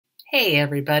Hey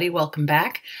everybody, welcome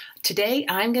back. Today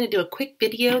I'm going to do a quick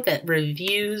video that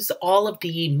reviews all of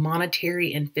the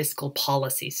monetary and fiscal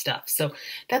policy stuff. So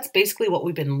that's basically what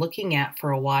we've been looking at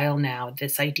for a while now,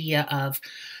 this idea of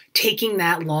taking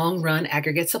that long run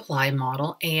aggregate supply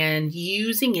model and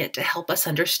using it to help us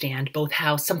understand both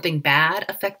how something bad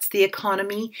affects the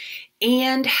economy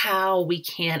and how we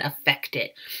can affect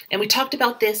it. And we talked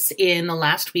about this in the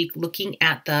last week looking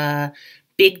at the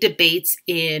big debates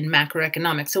in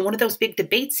macroeconomics. And one of those big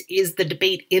debates is the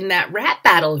debate in that rat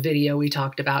battle video we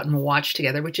talked about and watched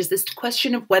together, which is this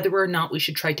question of whether or not we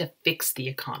should try to fix the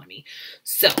economy.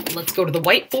 So let's go to the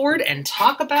whiteboard and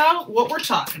talk about what we're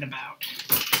talking about.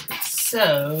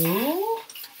 So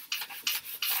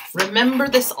remember,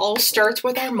 this all starts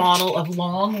with our model of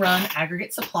long-run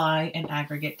aggregate supply and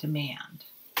aggregate demand.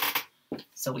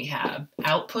 So we have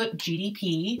output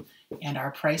GDP and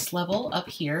our price level up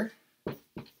here,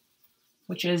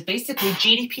 which is basically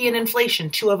GDP and inflation,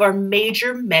 two of our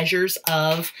major measures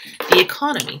of the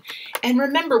economy. And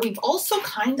remember, we've also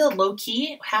kind of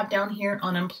low-key have down here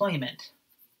unemployment.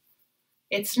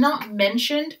 It's not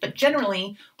mentioned, but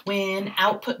generally when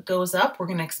output goes up, we're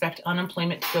going to expect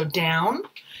unemployment to go down.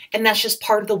 And that's just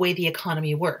part of the way the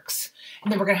economy works.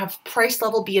 And then we're going to have price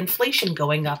level be inflation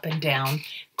going up and down,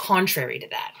 contrary to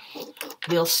that.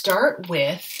 We'll start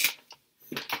with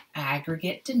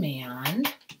aggregate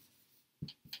demand,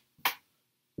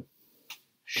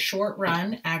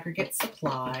 short-run aggregate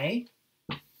supply,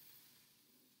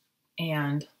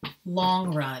 and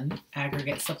long-run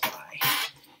aggregate supply.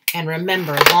 And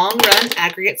remember, long-run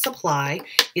aggregate supply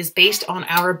is based on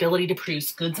our ability to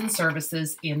produce goods and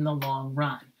services in the long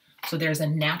run. So there's a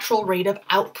natural rate of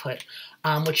output,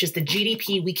 which is the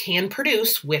GDP we can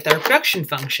produce with our production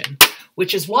function,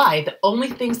 which is why the only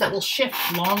things that will shift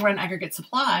long-run aggregate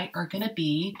supply are going to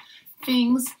be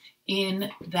things in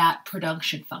that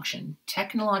production function: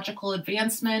 technological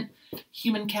advancement,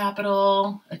 human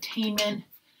capital, attainment,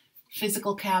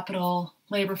 physical capital,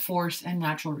 labor force, and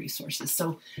natural resources.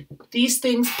 So these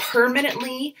things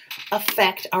permanently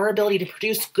affect our ability to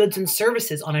produce goods and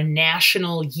services on a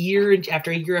national year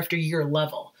after year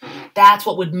level. That's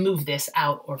what would move this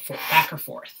out or back or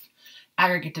forth.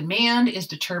 Aggregate demand is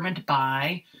determined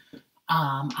by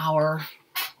our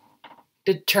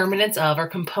determinants of our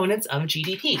components of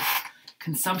GDP: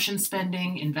 consumption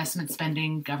spending, investment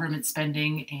spending, government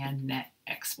spending, and net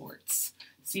exports.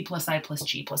 C plus I plus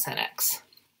G plus NX.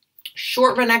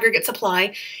 Short-run aggregate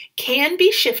supply can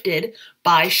be shifted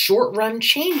by short-run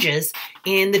changes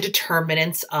in the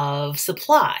determinants of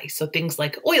supply. So things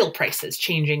like oil prices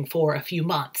changing for a few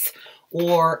months,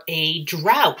 or a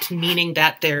drought, meaning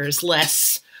that there's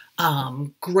less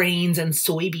grains and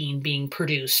soybean being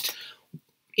produced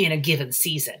in a given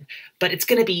season. But it's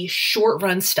going to be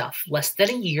short-run stuff, less than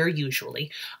a year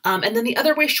usually. And then the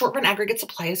other way short-run aggregate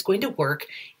supply is going to work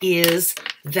is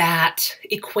that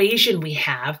equation we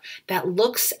have that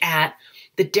looks at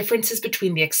the differences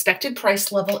between the expected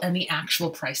price level and the actual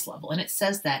price level. And it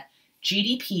says that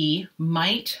GDP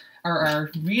might, or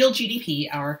our real GDP,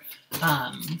 our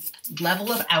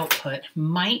level of output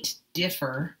might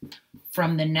differ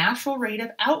from the natural rate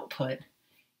of output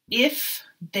if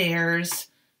there's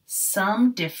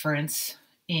some difference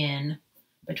in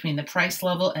between the price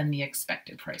level and the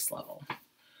expected price level,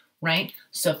 right?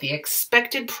 So if the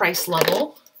expected price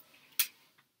level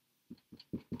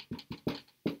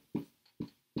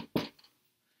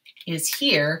is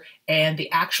here and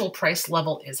the actual price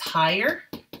level is higher,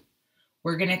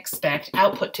 we're going to expect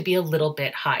output to be a little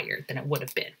bit higher than it would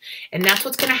have been. And that's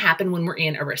what's going to happen when we're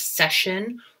in a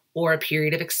recession or a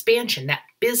period of expansion, that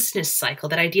business cycle,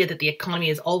 that idea that the economy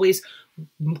is always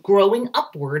growing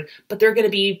upward, but there are going to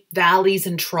be valleys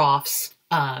and troughs,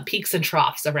 peaks and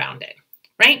troughs around it,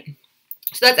 right?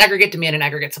 So that's aggregate demand and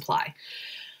aggregate supply.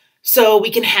 So we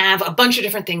can have a bunch of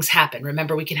different things happen.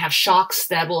 Remember, we can have shocks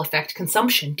that will affect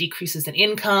consumption, decreases in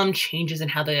income, changes in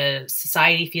how the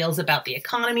society feels about the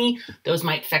economy. Those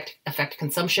might affect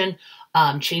consumption.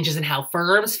 Changes in how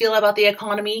firms feel about the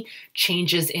economy,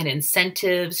 changes in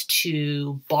incentives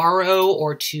to borrow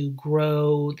or to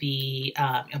grow the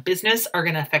business are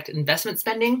going to affect investment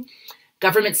spending.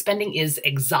 Government spending is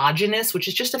exogenous, which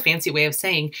is just a fancy way of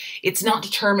saying it's not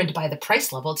determined by the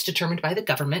price level, it's determined by the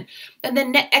government. And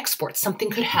then net exports, something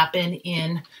could happen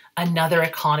in another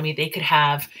economy. They could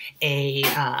have a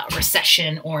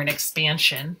recession or an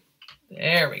expansion.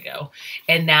 There we go.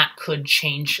 And that could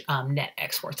change net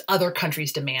exports, other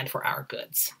countries' demand for our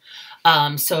goods.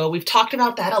 So we've talked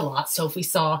about that a lot. So if we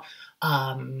saw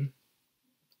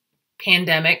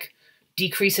pandemic,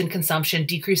 decrease in consumption,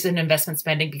 decrease in investment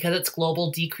spending, because it's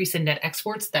global, decrease in net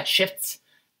exports, that shifts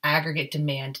aggregate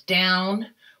demand down.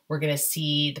 We're going to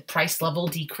see the price level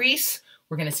decrease.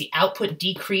 We're going to see output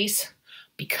decrease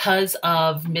because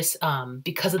of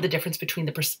the difference between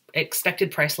the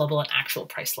expected price level and actual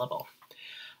price level.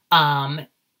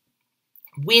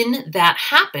 When that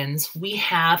happens, we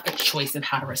have a choice of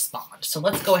how to respond. So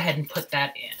let's go ahead and put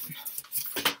that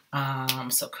in.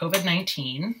 So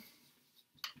COVID-19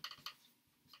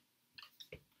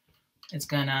 is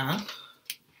gonna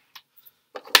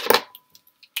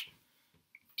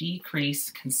decrease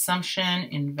consumption,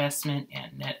 investment,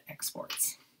 and net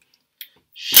exports,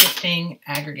 shifting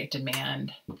aggregate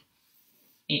demand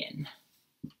in,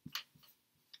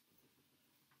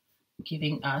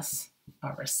 giving us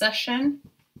a recession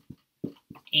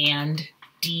and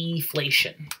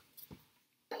deflation.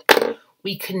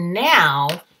 We can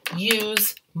now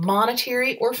use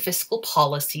monetary or fiscal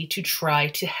policy to try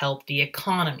to help the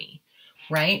economy,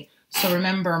 right? So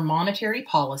remember, monetary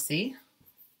policy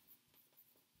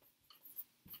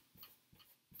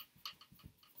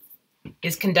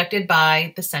is conducted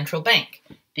by the central bank.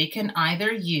 They can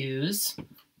either use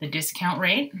the discount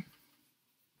rate,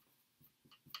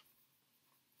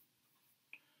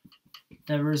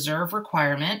 the reserve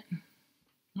requirement,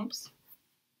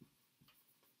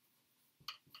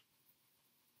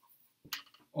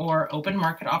 or open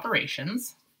market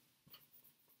operations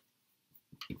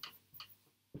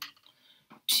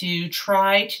to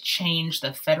try to change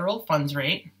the federal funds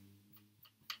rate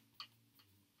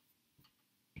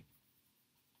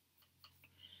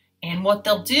and what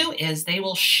they'll do is they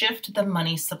will shift the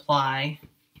money supply,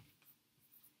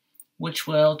 which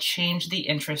will change the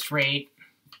interest rate,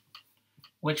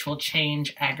 which will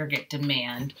change aggregate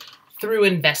demand through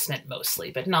investment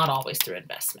mostly, but not always through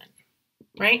investment,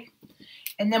 right?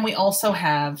 And then we also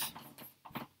have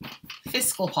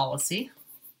fiscal policy,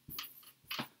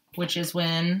 which is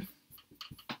when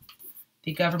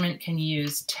the government can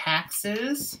use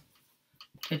taxes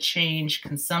to change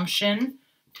consumption,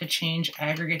 to change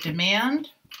aggregate demand,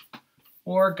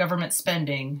 or government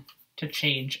spending to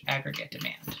change aggregate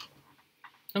demand.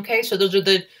 Okay, so those are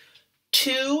the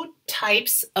two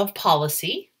types of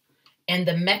policy and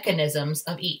the mechanisms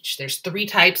of each. There's three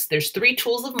types. There's three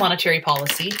tools of monetary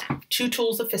policy, two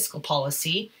tools of fiscal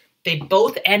policy. They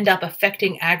both end up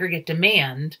affecting aggregate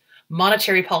demand.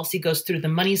 Monetary policy goes through the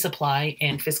money supply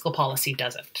and fiscal policy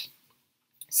doesn't.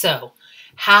 So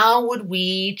how would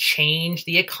we change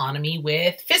the economy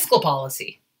with fiscal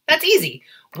policy? That's easy.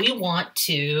 We want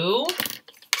to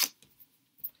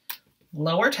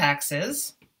lower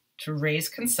taxes to raise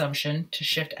consumption to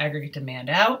shift aggregate demand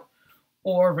out,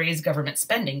 or raise government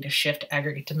spending to shift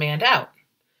aggregate demand out.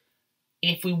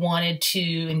 If we wanted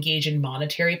to engage in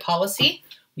monetary policy,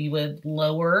 we would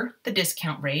lower the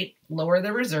discount rate, lower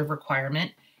the reserve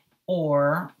requirement,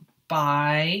 or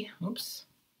buy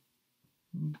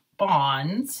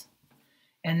bonds,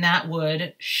 and that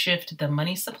would shift the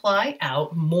money supply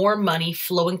out. More money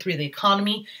flowing through the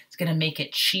economy is going to make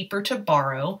it cheaper to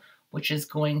borrow, which is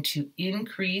going to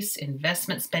increase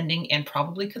investment spending and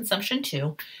probably consumption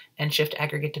too, and shift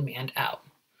aggregate demand out.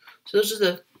 So those are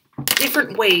the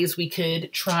different ways we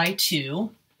could try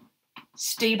to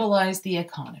stabilize the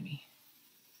economy,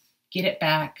 get it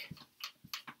back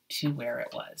to where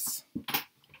it was.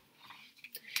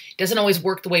 It doesn't always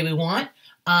work the way we want.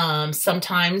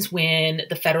 Sometimes when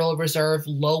the Federal Reserve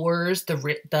lowers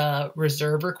the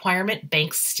reserve requirement,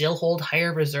 banks still hold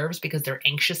higher reserves because they're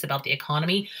anxious about the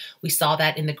economy. We saw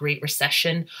that in the Great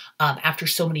Recession. After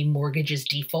so many mortgages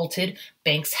defaulted,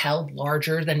 banks held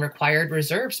larger than required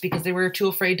reserves because they were too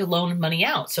afraid to loan money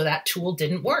out. So that tool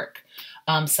didn't work.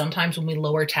 Sometimes when we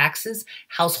lower taxes,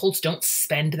 households don't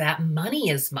spend that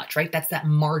money as much, right? That's that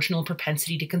marginal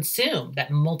propensity to consume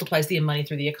that multiplies the money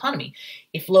through the economy.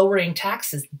 If lowering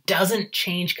taxes doesn't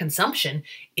change consumption,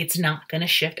 it's not going to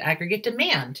shift aggregate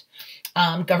demand.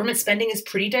 Government spending is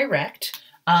pretty direct,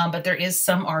 but there is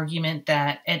some argument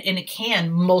that, and it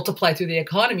can multiply through the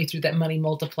economy through that money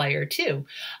multiplier too.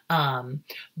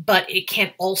 But it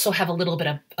can also have a little bit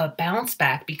of a bounce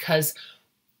back because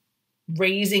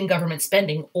raising government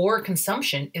spending or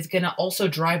consumption is going to also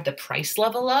drive the price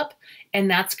level up,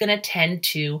 and that's going to tend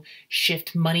to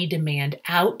shift money demand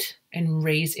out and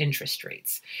raise interest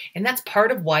rates. And that's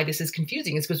part of why this is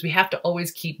confusing, is because we have to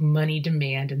always keep money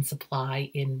demand and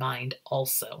supply in mind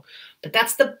also. But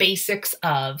that's the basics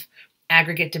of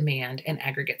aggregate demand and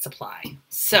aggregate supply.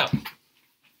 So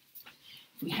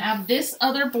we have this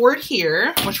other board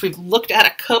here, which we've looked at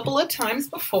a couple of times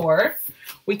before.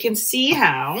 We can see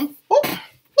how, oh,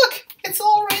 look, it's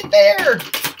all right there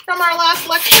from our last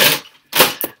lecture.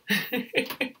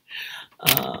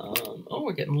 Oh,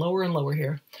 we're getting lower and lower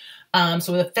here.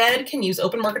 So the Fed can use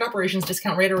open market operations,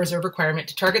 discount rate, or reserve requirement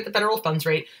to target the federal funds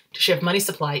rate to shift money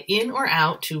supply in or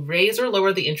out to raise or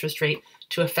lower the interest rate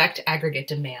to affect aggregate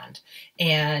demand.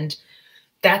 And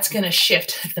that's going to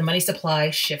shift. If the money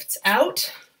supply shifts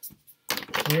out,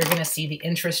 we're going to see the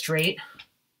interest rate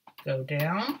go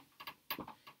down.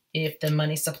 If the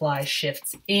money supply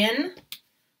shifts in,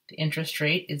 the interest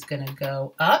rate is going to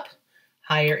go up.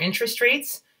 Higher interest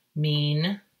rates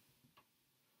mean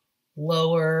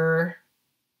lower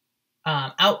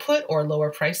output or lower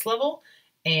price level,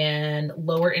 and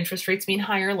lower interest rates mean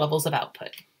higher levels of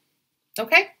output.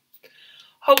 Okay?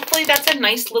 Hopefully that's a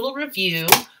nice little review.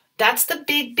 That's the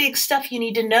big stuff you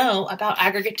need to know about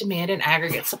aggregate demand and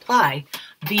aggregate supply.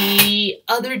 The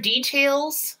other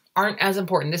details aren't as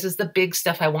important. This is the big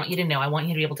stuff I want you to know. I want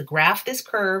you to be able to graph this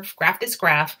curve, graph this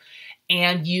graph,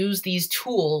 and use these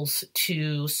tools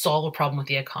to solve a problem with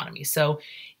the economy. So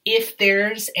if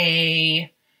there's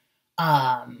a,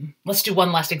 let's do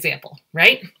one last example,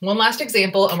 right? One last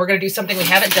example, and we're going to do something we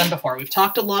haven't done before. We've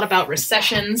talked a lot about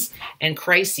recessions and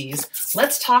crises.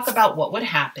 Let's talk about what would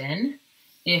happen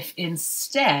if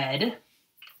instead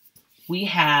we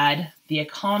had the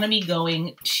economy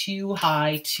going too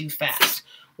high, too fast.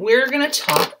 We're going to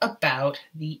talk about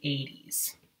the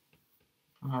 80s.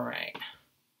 All right.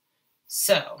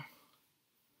 So,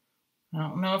 I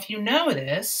don't know if you know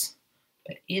this,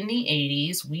 but in the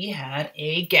 80s, we had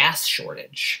a gas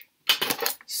shortage.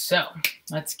 So,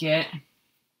 let's get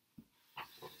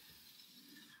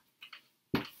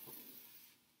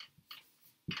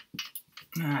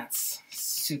that's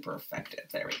super effective.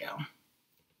 There we go.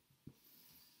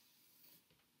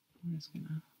 I'm just going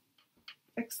to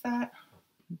fix that,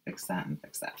 and fix that, and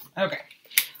fix that. Okay.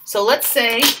 So let's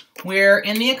say we're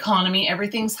in the economy,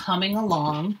 everything's humming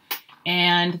along,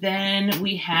 and then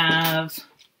we have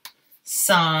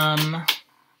some,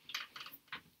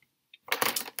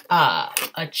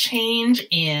 a change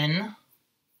in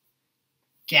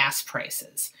gas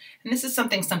prices. And this is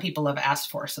something some people have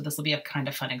asked for, so this will be a kind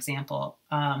of fun example.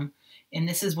 And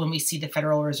this is when we see the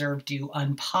Federal Reserve do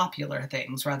unpopular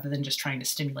things rather than just trying to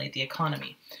stimulate the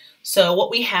economy. So what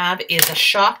we have is a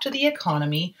shock to the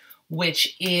economy,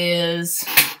 which is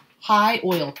high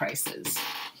oil prices.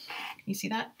 Can you see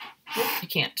that? Oop, you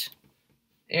can't.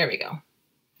 There we go.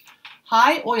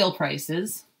 High oil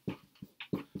prices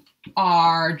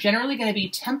are generally going to be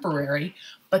temporary,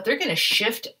 but they're going to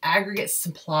shift aggregate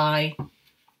supply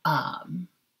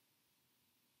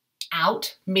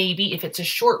out, maybe if it's a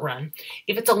short run.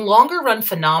 If it's a longer run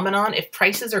phenomenon, if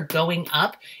prices are going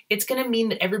up, it's going to mean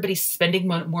that everybody's spending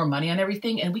more money on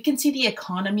everything, and we can see the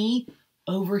economy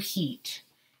overheat,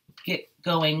 get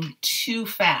going too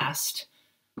fast,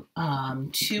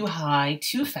 too high,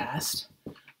 too fast,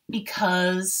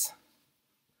 because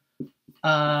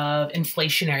of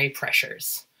inflationary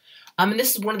pressures. And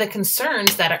this is one of the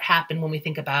concerns that happen when we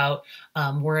think about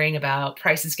worrying about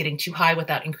prices getting too high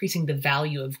without increasing the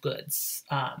value of goods.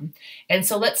 And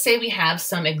so let's say we have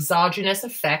some exogenous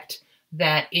effect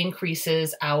that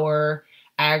increases our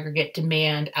aggregate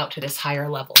demand out to this higher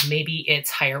level. Maybe it's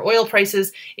higher oil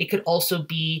prices. It could also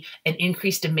be an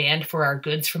increased demand for our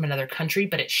goods from another country,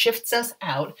 but it shifts us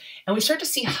out and we start to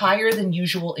see higher than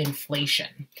usual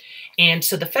inflation. And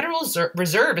so the Federal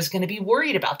Reserve is going to be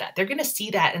worried about that. They're going to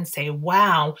see that and say,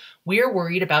 wow, we're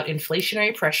worried about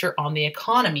inflationary pressure on the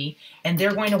economy, and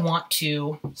they're going to want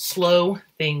to slow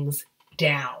things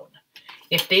down.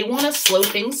 If they want to slow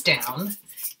things down,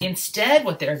 instead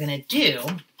what they're going to do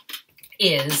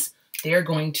is they're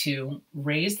going to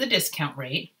raise the discount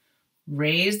rate,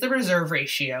 raise the reserve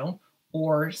ratio,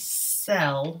 or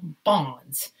sell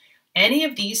bonds. Any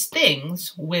of these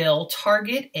things will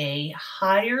target a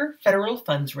higher federal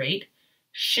funds rate,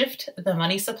 shift the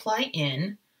money supply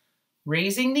in,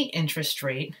 raising the interest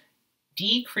rate,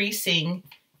 decreasing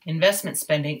investment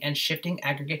spending, and shifting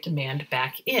aggregate demand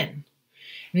back in.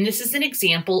 And this is an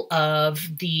example of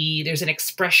there's an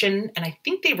expression, and I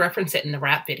think they reference it in the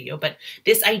rap video, but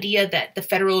this idea that the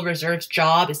Federal Reserve's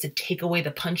job is to take away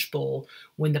the punch bowl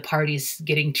when the party's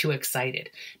getting too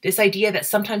excited. This idea that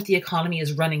sometimes the economy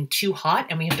is running too hot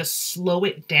and we have to slow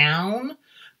it down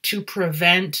to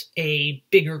prevent a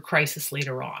bigger crisis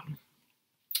later on.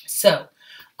 So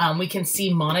we can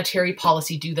see monetary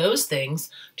policy do those things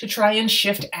to try and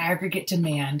shift aggregate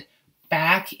demand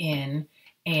back in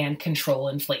and control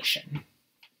inflation,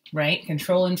 right?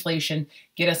 Control inflation,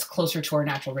 get us closer to our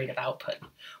natural rate of output.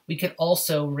 We could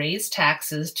also raise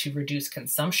taxes to reduce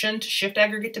consumption to shift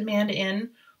aggregate demand in,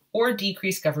 or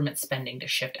decrease government spending to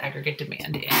shift aggregate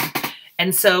demand in.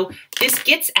 And so this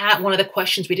gets at one of the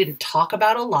questions we didn't talk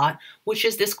about a lot, which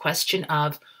is this question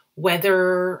of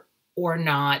whether or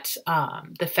not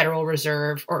the Federal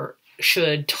Reserve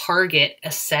should target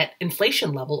a set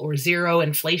inflation level or zero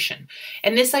inflation.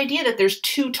 And this idea that there's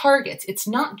two targets, it's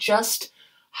not just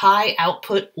high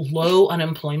output, low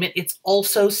unemployment, it's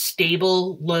also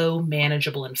stable, low,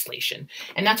 manageable inflation.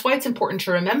 And that's why it's important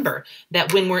to remember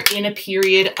that when we're in a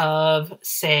period of,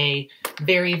 say,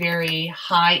 very, very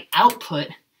high output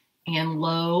and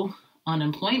low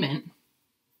unemployment,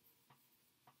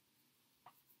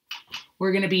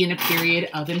 we're going to be in a period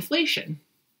of inflation.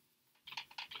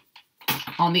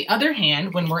 On the other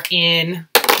hand, when we're in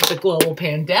the global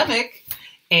pandemic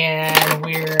and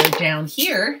we're down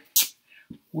here,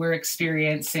 we're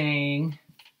experiencing,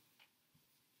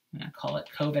 I'm going to call it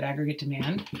COVID aggregate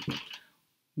demand.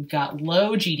 We've got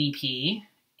low GDP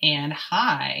and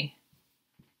high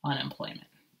unemployment.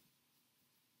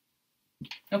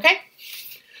 Okay,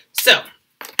 so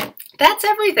that's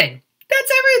everything.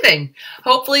 That's everything.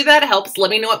 Hopefully that helps.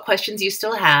 Let me know what questions you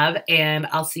still have, and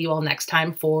I'll see you all next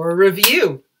time for a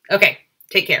review. Okay,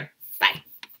 take care.